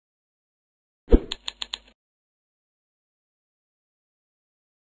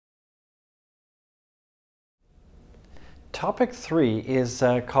topic 3 is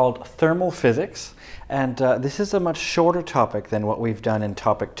called thermal physics, and this is a much shorter topic than what we've done in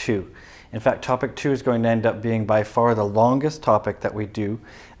topic 2. In fact, topic 2 is going to end up being by far the longest topic that we do,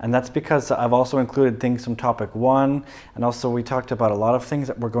 and that's because I've also included things from topic 1, and also we talked about a lot of things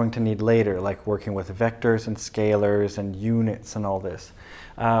that we're going to need later, like working with vectors and scalars and units and all this.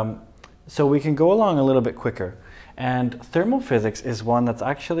 So we can go along a little bit quicker, and thermal physics is one that's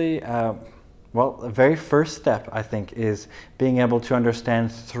actually well, the very first step, I think, is being able to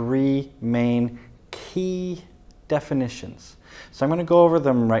understand 3 main key definitions. So I'm going to go over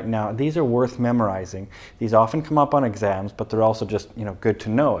them right now. These are worth memorizing. These often come up on exams, but they're also just, good to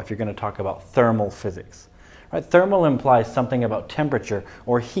know if you're going to talk about thermal physics. Right? Thermal implies something about temperature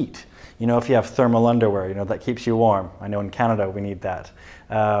or heat. If you have thermal underwear, that keeps you warm. I know in Canada we need that.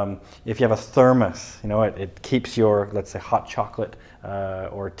 If you have a thermos, it keeps your, let's say, hot chocolate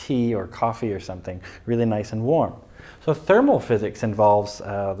or tea or coffee or something really nice and warm. So thermal physics involves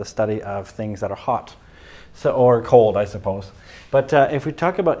the study of things that are hot, or cold, I suppose. But if we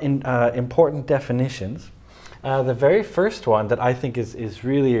talk about important definitions, the very first one that I think is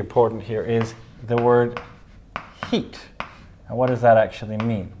really important here is the word heat. And what does that actually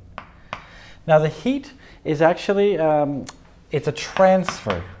mean? Now the heat is actually, it's a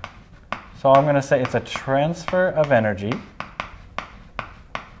transfer. So I'm going to say it's a transfer of energy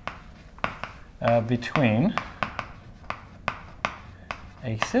between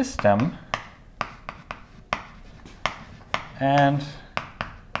a system and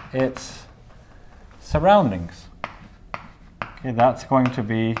its surroundings. Okay, that's going to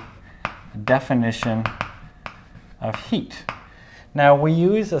be a definition of heat. Now we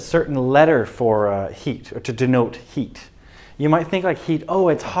use a certain letter for heat, or to denote heat. You might think like heat, oh,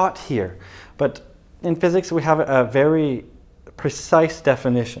 it's hot here. But in physics we have a very precise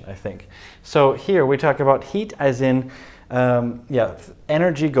definition, I think. So here we talk about heat as in,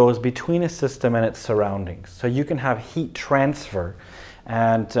 energy goes between a system and its surroundings. So you can have heat transfer.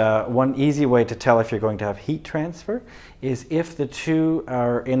 And one easy way to tell if you're going to have heat transfer is if the two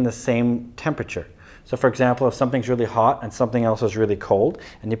are in the same temperature. So for example, if something's really hot and something else is really cold,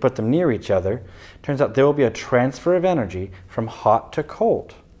 and you put them near each other, it turns out there will be a transfer of energy from hot to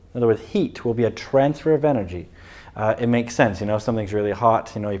cold. In other words, heat will be a transfer of energy. It makes sense, if something's really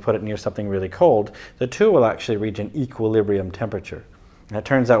hot, you put it near something really cold, the two will actually reach an equilibrium temperature. And it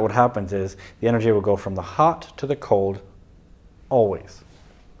turns out what happens is the energy will go from the hot to the cold always,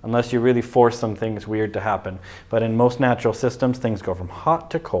 unless you really force some things weird to happen. But in most natural systems, things go from hot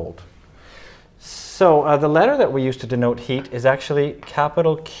to cold. So the letter that we use to denote heat is actually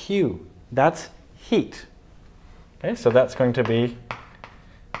capital Q. That's heat. Okay, so that's going to be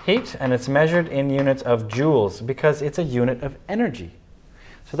heat, and it's measured in units of joules because it's a unit of energy.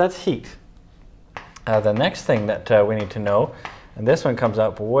 So that's heat. The next thing that we need to know, and this one comes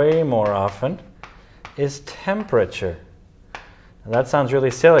up way more often, is temperature. And that sounds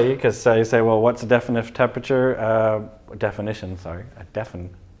really silly because you say, well, what's a definition of temperature?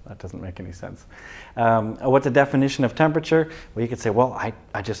 That doesn't make any sense. What's a definition of temperature? Well, you could say, well,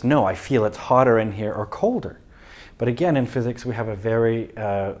 I just know. I feel it's hotter in here or colder. But again, in physics, we have a very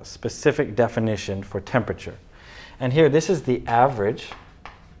specific definition for temperature. And here, this is the average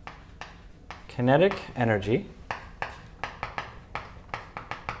kinetic energy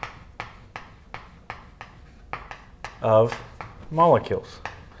of molecules.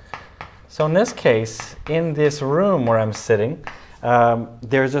 So in this case, in this room where I'm sitting,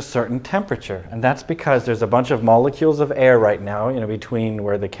 there's a certain temperature, and that's because there's a bunch of molecules of air right now, between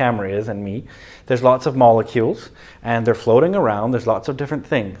where the camera is and me. There's lots of molecules, and they're floating around. There's lots of different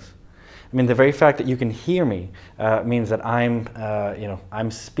things. I mean, the very fact that you can hear me means that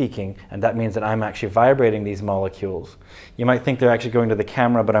I'm speaking, and that means that I'm actually vibrating these molecules. You might think they're actually going to the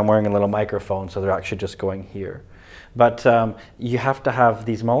camera, but I'm wearing a little microphone, so they're actually just going here. But you have to have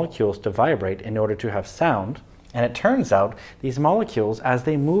these molecules to vibrate in order to have sound. And it turns out these molecules, as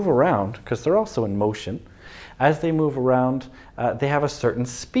they move around, because they're also in motion, as they move around, they have a certain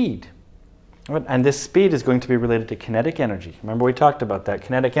speed. And this speed is going to be related to kinetic energy. Remember we talked about that.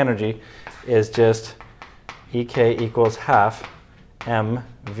 Kinetic energy is just EK equals half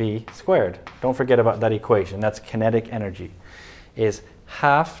mv squared. Don't forget about that equation. That's kinetic energy. Is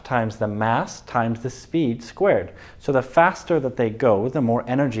half times the mass times the speed squared. So the faster that they go, the more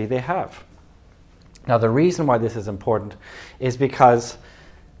energy they have. Now the reason why this is important is because,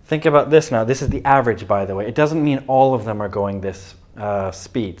 think about this now, this is the average, by the way. It doesn't mean all of them are going this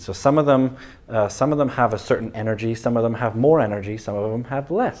speed. So some of them have a certain energy, some of them have more energy, some of them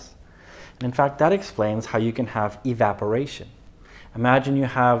have less. And in fact, that explains how you can have evaporation. Imagine you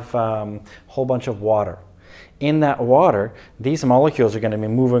have a whole bunch of water. in that water, these molecules are going to be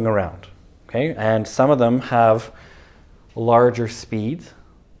moving around, okay? And some of them have larger speeds.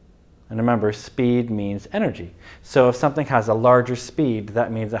 And remember, speed means energy. So if something has a larger speed,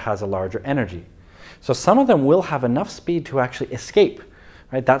 that means it has a larger energy. So some of them will have enough speed to actually escape,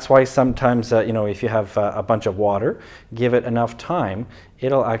 right? That's why sometimes, you know, if you have a bunch of water, give it enough time,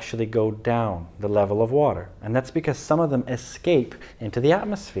 it'll actually go down the level of water. And that's because some of them escape into the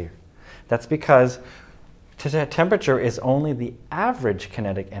atmosphere. That's because temperature is only the average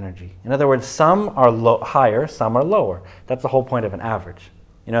kinetic energy. In other words, some are higher, some are lower. That's the whole point of an average.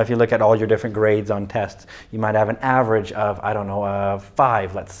 You know, if you look at all your different grades on tests, you might have an average of, I don't know,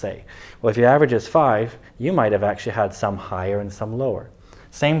 5, let's say. Well, if your average is 5, you might have actually had some higher and some lower.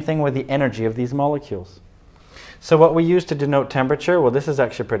 Same thing with the energy of these molecules. So what we use to denote temperature, well, this is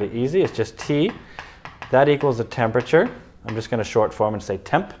actually pretty easy. It's just T. That equals the temperature. I'm just going to short form and say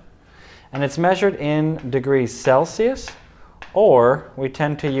temp. And it's measured in degrees Celsius, or we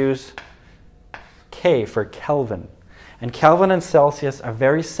tend to use K for Kelvin. And Kelvin and Celsius are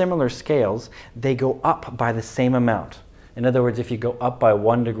very similar scales. They go up by the same amount. In other words, if you go up by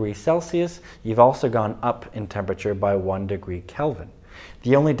 1 degree Celsius, you've also gone up in temperature by 1 degree Kelvin.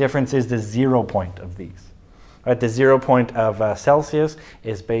 The only difference is the 0 point of these. Right, the 0 point of Celsius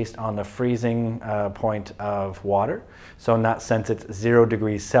is based on the freezing point of water. So in that sense, it's 0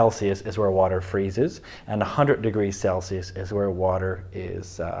 degrees Celsius is where water freezes, and 100 degrees Celsius is where water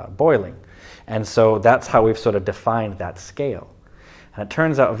is boiling. And so that's how we've sort of defined that scale. And it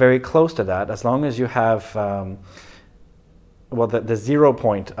turns out very close to that, as long as you have, well, the 0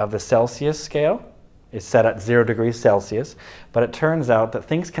 point of the Celsius scale is set at 0 degrees Celsius, but it turns out that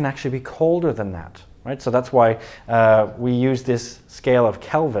things can actually be colder than that. Right? So that's why we use this scale of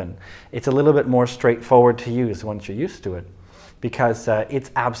Kelvin. It's a little bit more straightforward to use once you're used to it, because it's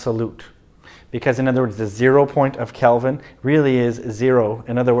absolute. Because in other words, the 0 point of Kelvin really is 0.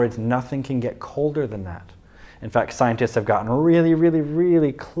 In other words, nothing can get colder than that. In fact, scientists have gotten really, really,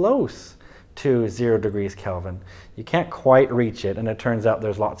 really close to 0 degrees Kelvin. You can't quite reach it, and it turns out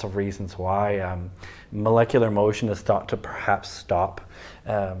there's lots of reasons why. Molecular motion is thought to perhaps stop.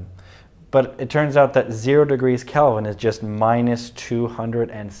 But it turns out that 0 degrees Kelvin is just minus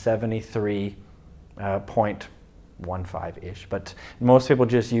 273.15-ish. But most people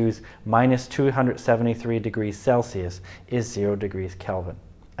just use minus 273 degrees Celsius is 0 degrees Kelvin.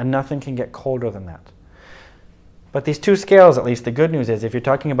 And nothing can get colder than that. But these two scales, at least the good news is, if you're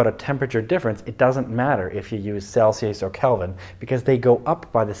talking about a temperature difference, it doesn't matter if you use Celsius or Kelvin, because they go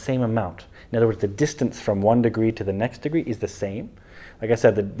up by the same amount. In other words, the distance from 1 degree to the next degree is the same. Like I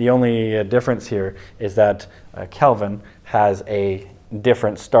said, the only difference here is that Kelvin has a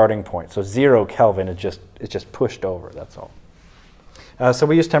different starting point. So 0 Kelvin is just pushed over, that's all. So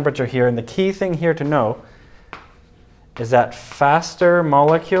we use temperature here, and the key thing here to know is that faster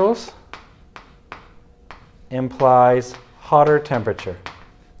molecules implies hotter temperature.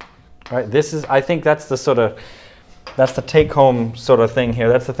 Right? I think that's the take-home sort of thing here.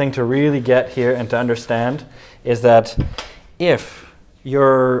 That's the thing to really get here and to understand, is that if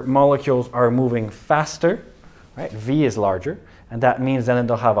your molecules are moving faster, right? V is larger, and that means then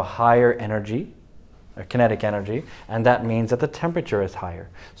they'll have a higher energy, a kinetic energy, and that means that the temperature is higher.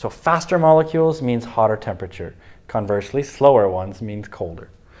 So faster molecules means hotter temperature. Conversely, slower ones means colder.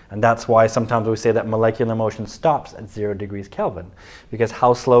 And that's why sometimes we say that molecular motion stops at 0 degrees Kelvin. Because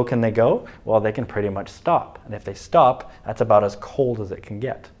how slow can they go? Well, they can pretty much stop. And if they stop, that's about as cold as it can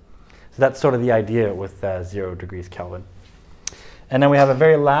get. So that's sort of the idea with 0 degrees Kelvin. And then we have a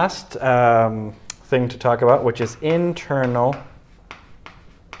very last thing to talk about, which is internal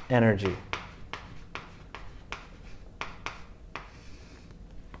energy.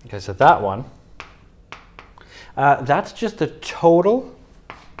 Okay, so that one, that's just the total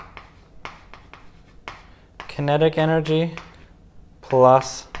kinetic energy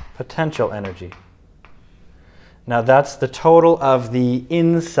plus potential energy. Now that's the total of the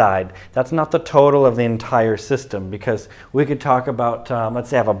inside. That's not the total of the entire system, because we could talk about, let's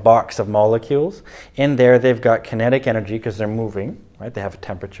say I have a box of molecules. In there they've got kinetic energy because they're moving, right? They have a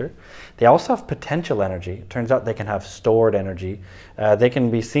temperature. They also have potential energy. It turns out they can have stored energy. They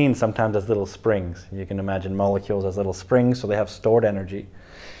can be seen sometimes as little springs. You can imagine molecules as little springs, so they have stored energy.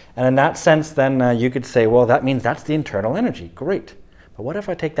 And in that sense then you could say, well, that means that's the internal energy. Great. But what if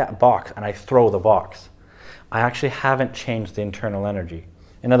I take that box and I throw the box? I actually haven't changed the internal energy.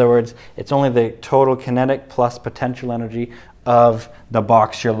 In other words, it's only the total kinetic plus potential energy of the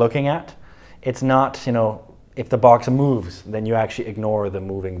box you're looking at. It's not, if the box moves, then you actually ignore the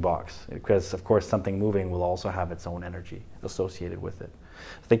moving box, because of course something moving will also have its own energy associated with it.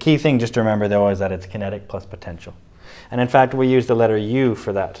 The key thing just to remember though is that it's kinetic plus potential. And in fact we use the letter U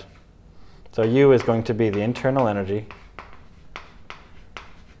for that. So U is going to be the internal energy,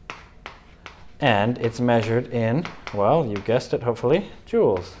 and it's measured in, well, you guessed it hopefully,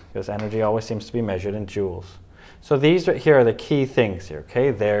 joules, because energy always seems to be measured in joules. So these right here are the key things here, okay?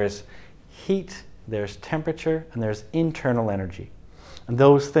 There's heat, there's temperature, and there's internal energy. And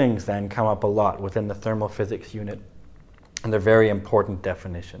those things then come up a lot within the thermal physics unit, and they're very important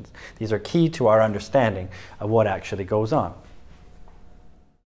definitions. These are key to our understanding of what actually goes on.